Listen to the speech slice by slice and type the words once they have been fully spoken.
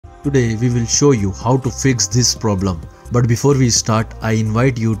Today we will show you how to fix this problem. But before we start, I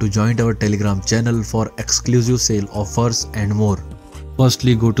invite you to join our Telegram channel for exclusive sale offers and more.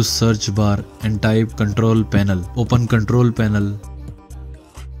 Firstly, go to search bar and type control panel. Open control panel.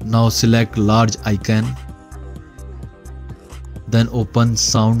 Now select large icon. Then open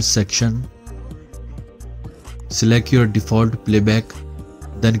sound section. Select your default playback.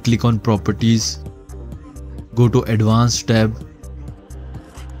 Then click on properties. Go to advanced tab.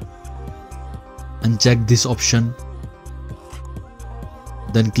 Uncheck this option.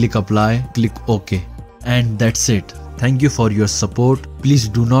 Then click apply, click OK. And that's it. Thank you for your support. Please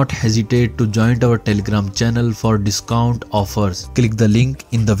do not hesitate to join our Telegram channel for discount offers. Click the link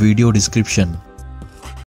in the video description.